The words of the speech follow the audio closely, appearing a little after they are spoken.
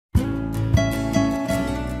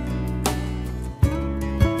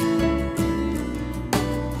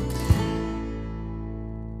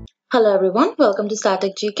Hello everyone, welcome to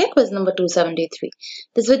Static GK quiz number 273.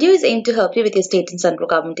 This video is aimed to help you with your state and central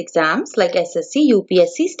government exams like SSC,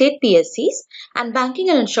 UPSC, state PSCs and banking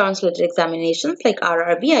and insurance related examinations like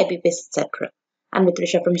RRB, IBPS, etc. I'm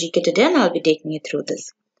Nitrisha from GKToday and I'll be taking you through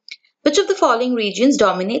this. Which of the following regions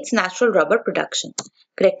dominates natural rubber production?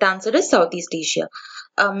 Correct answer is Southeast Asia.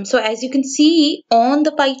 So as you can see on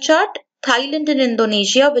the pie chart, Thailand and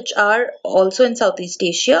Indonesia, which are also in Southeast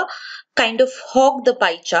Asia, kind of hog the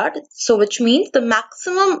pie chart. So which means the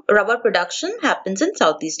maximum rubber production happens in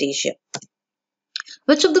Southeast Asia.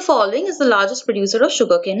 Which of the following is the largest producer of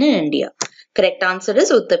sugarcane in India? Correct answer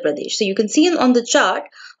is Uttar Pradesh. So you can see on the chart,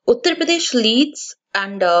 Uttar Pradesh leads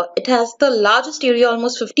and it has the largest area,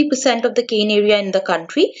 almost 50% of the cane area in the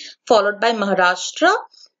country, followed by Maharashtra,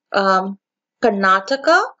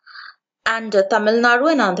 Karnataka, and Tamil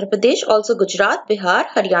Nadu and Andhra Pradesh, also Gujarat, Bihar,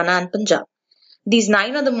 Haryana and Punjab. These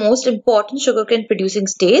 9 are the most important sugarcane producing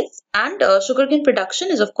states and sugarcane production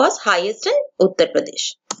is of course highest in Uttar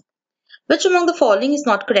Pradesh. Which among the following is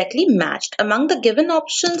not correctly matched? Among the given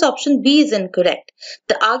options, option B is incorrect.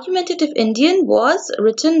 The Argumentative Indian was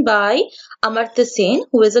written by Amartya Sen,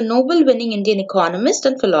 who is a Nobel-winning Indian economist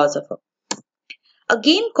and philosopher. A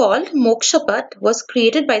game called Mokshapat was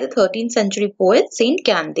created by the 13th century poet Saint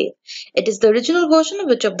Gyandev. It is the original version of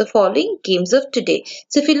which of the following games of today?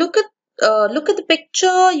 So if you look at the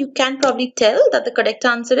picture, you can probably tell that the correct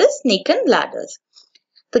answer is Snake and Ladders.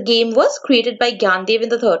 The game was created by Gyandev in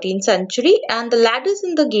the 13th century and the ladders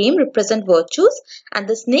in the game represent virtues and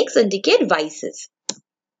the snakes indicate vices.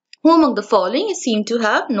 Who among the following is seen to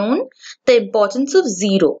have known the importance of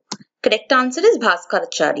zero? Correct answer is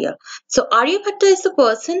Bhaskaracharya. So Aryabhatta is the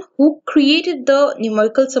person who created the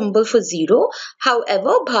numerical symbol for zero.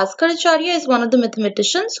 However, Bhaskaracharya is one of the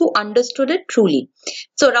mathematicians who understood it truly.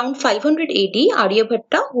 So around 500 AD,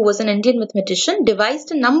 Aryabhatta, who was an Indian mathematician, devised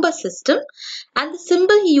a number system and the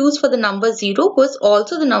symbol he used for the number zero was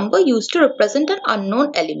also the number used to represent an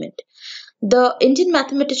unknown element. The Indian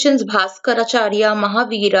mathematicians Bhaskaracharya,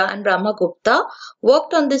 Mahavira and Brahmagupta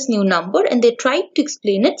worked on this new number and they tried to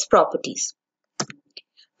explain its properties.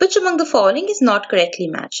 Which among the following is not correctly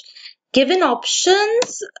matched? Given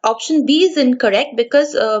options, option B is incorrect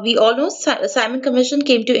because we all know Simon Commission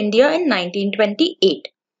came to India in 1928.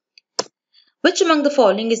 Which among the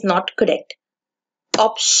following is not correct?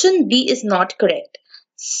 Option B is not correct.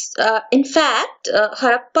 In fact,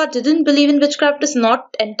 Harappa didn't believe in witchcraft is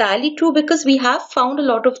not entirely true because we have found a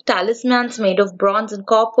lot of talismans made of bronze and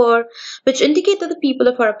copper, which indicate that the people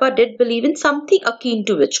of Harappa did believe in something akin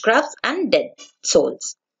to witchcrafts and dead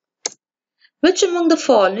souls. Which among the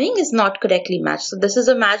following is not correctly matched? So this is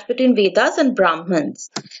a match between Vedas and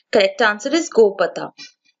Brahmans. Correct answer is Gopatha.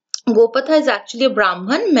 Gopatha is actually a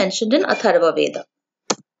Brahman mentioned in Atharva Veda.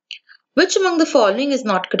 Which among the following is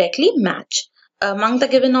not correctly matched? Among the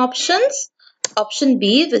given options, option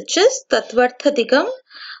B, which is Tattvartha Digam,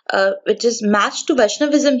 which is matched to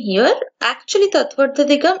Vaishnavism here. Actually, Tattvartha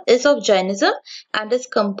Digam is of Jainism and is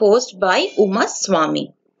composed by Uma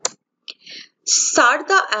Swami.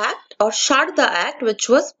 Sharda Act, which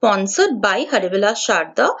was sponsored by Harivilas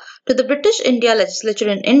Sharda to the British India legislature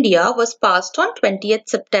in India, was passed on 20th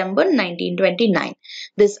September 1929.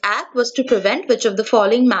 This act was to prevent which of the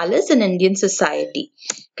following malice in Indian society?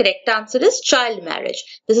 Correct answer is child marriage.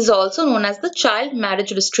 This is also known as the Child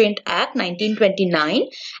Marriage Restraint Act 1929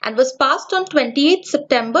 and was passed on 28th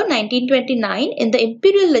September 1929 in the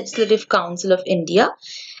Imperial Legislative Council of India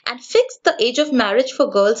and fixed the age of marriage for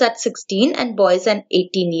girls at 16 and boys at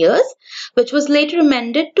 18 years, which was later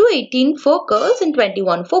amended to 18 for girls and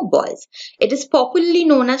 21 for boys. It is popularly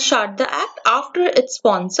known as Sharda Act after its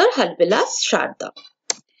sponsor Harivilas Sharda.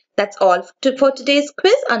 That's all for today's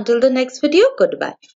quiz. Until the next video, goodbye.